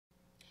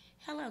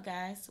Hello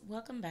guys,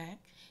 welcome back.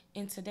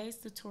 In today's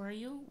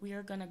tutorial, we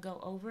are going to go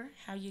over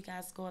how you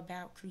guys go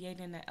about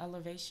creating an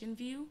elevation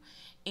view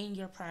in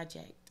your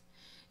project.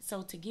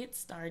 So to get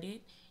started,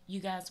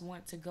 you guys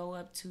want to go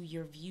up to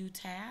your View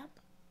tab,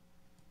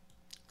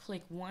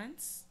 click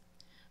once,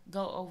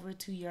 go over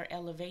to your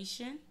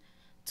elevation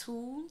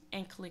tool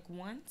and click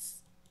once.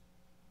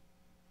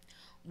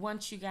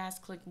 Once you guys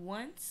click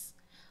once,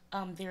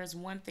 there's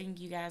one thing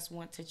you guys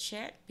want to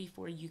check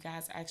before you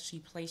guys actually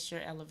place your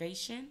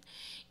elevation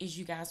is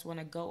you guys want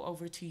to go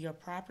over to your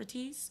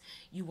properties.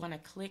 You want to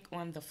click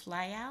on the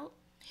flyout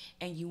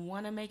and you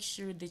want to make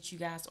sure that you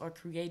guys are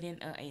creating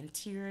an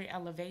interior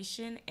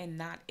elevation and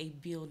not a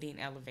building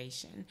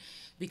elevation,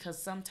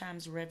 because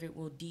sometimes Revit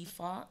will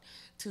default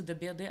to the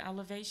building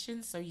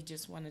elevation, so you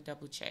just want to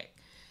double check.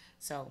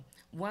 So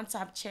once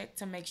I've checked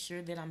to make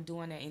sure that I'm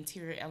doing an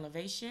interior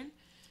elevation,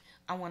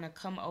 I want to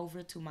come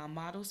over to my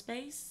model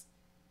space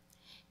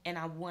and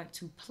I want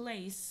to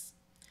place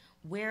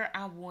where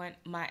I want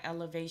my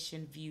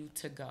elevation view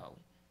to go.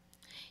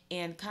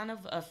 And kind of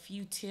a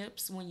few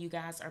tips when you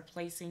guys are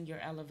placing your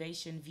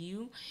elevation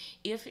view.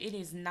 If it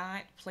is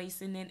not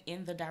placing it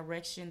in the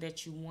direction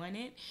that you want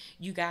it,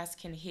 you guys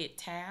can hit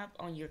tab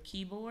on your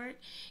keyboard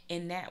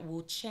and that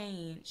will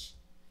change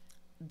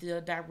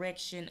the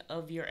direction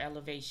of your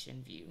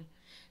elevation view.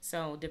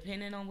 So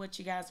depending on what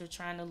you guys are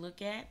trying to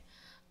look at,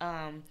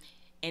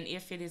 and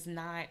if it is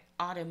not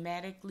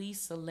automatically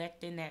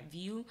selecting that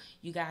view,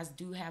 you guys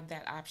do have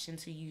that option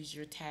to use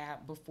your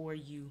tab before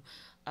you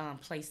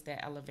place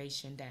that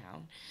elevation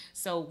down.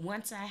 So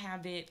once I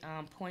have it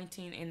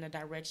pointing in the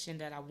direction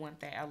that I want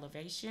that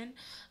elevation,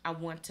 I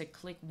want to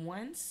click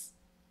once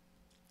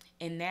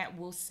and that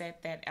will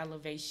set that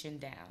elevation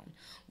down.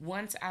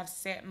 Once I've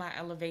set my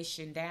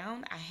elevation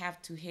down, I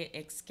have to hit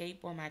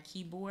escape on my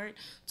keyboard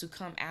to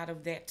come out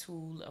of that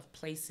tool of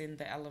placing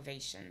the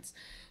elevations.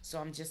 So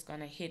I'm just going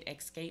to hit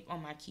escape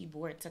on my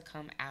keyboard to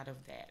come out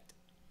of that.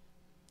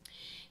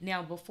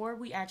 Now, before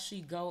we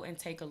actually go and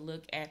take a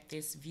look at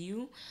this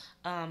view,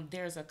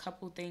 there's a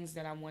couple things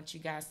that I want you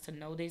guys to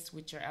notice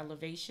with your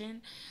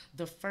elevation.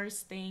 The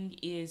first thing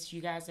is you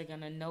guys are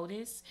going to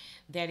notice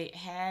that it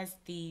has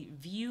the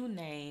view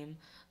name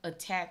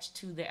attached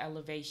to the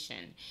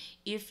elevation.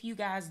 If you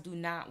guys do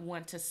not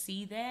want to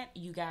see that,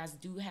 you guys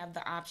do have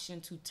the option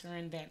to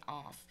turn that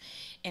off.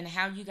 And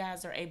how you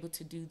guys are able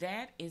to do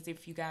that is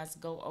if you guys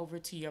go over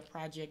to your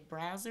project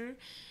browser,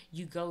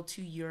 you go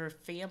to your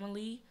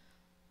family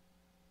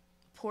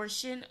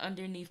portion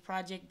underneath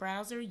project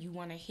browser, you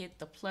want to hit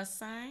the plus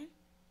sign,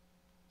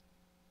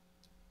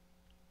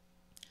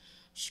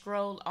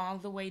 scroll all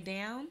the way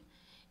down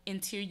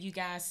until you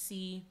guys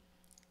see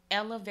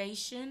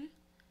elevation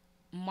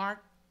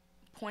mark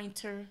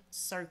pointer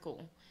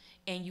circle,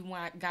 and you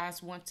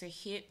guys want to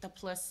hit the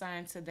plus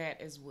sign to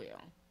that as well.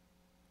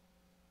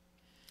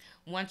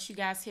 Once you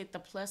guys hit the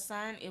plus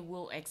sign, it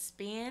will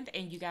expand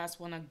and you guys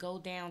want to go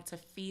down to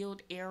field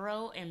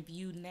arrow and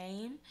view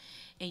name,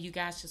 and you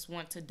guys just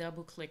want to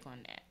double click on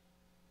that.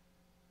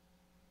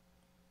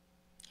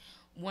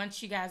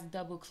 Once you guys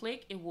double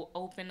click, it will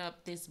open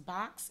up this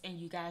box and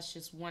you guys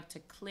just want to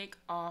click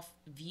off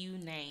view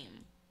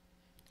name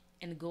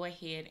and go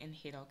ahead and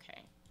hit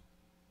OK.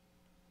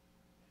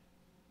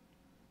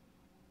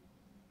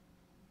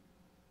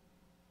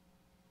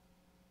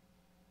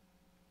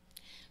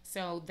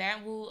 So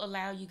that will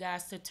allow you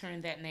guys to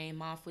turn that name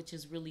off, which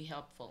is really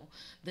helpful.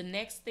 The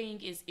next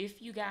thing is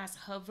if you guys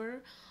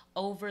hover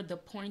over the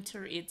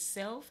pointer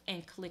itself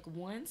and click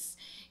once,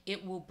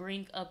 it will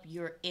bring up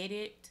your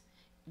edit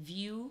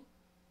view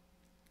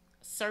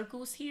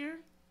circles here.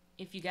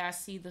 If you guys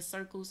see the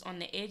circles on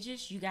the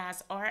edges, you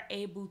guys are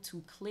able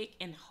to click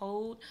and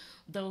hold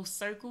those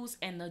circles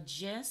and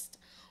adjust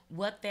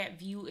what that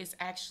view is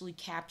actually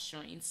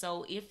capturing.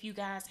 So if you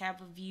guys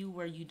have a view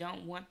where you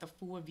don't want the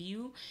full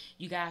view,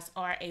 you guys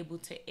are able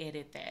to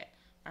edit that.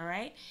 All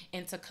right.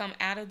 And to come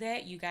out of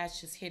that, you guys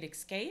just hit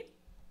escape.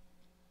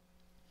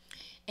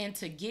 And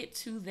to get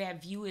to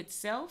that view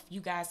itself,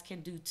 you guys can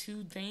do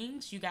two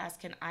things. You guys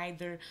can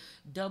either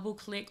double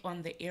click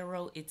on the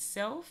arrow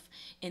itself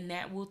and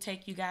that will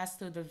take you guys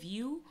to the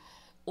view,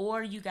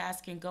 or you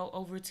guys can go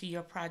over to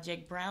your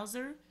project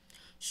browser,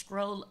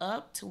 scroll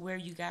up to where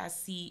you guys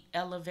see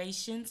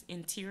elevations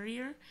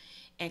interior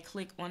and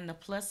click on the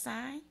plus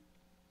sign,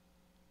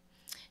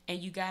 and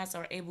you guys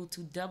are able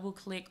to double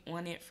click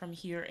on it from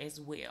here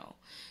as well.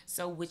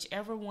 So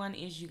whichever one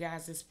is you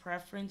guys'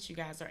 preference, you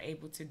guys are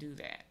able to do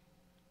that.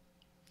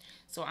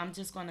 So I'm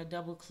just going to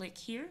double click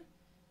here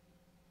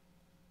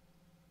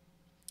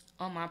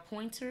on my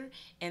pointer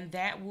and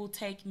that will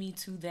take me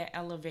to the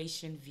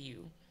elevation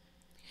view.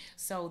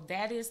 So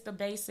that is the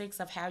basics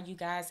of how you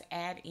guys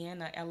add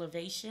in an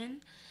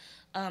elevation.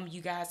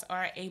 You guys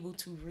are able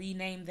to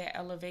rename that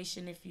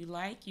elevation if you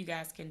like. You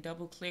guys can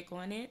double click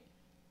on it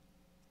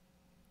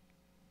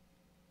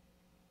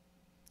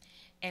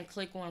and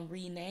click on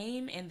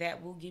rename, and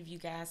that will give you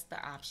guys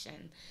the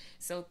option.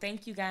 So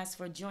thank you guys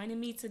for joining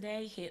me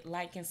today. Hit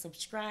like and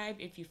subscribe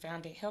if you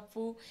found it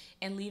helpful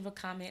and leave a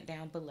comment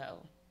down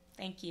below.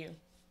 Thank you.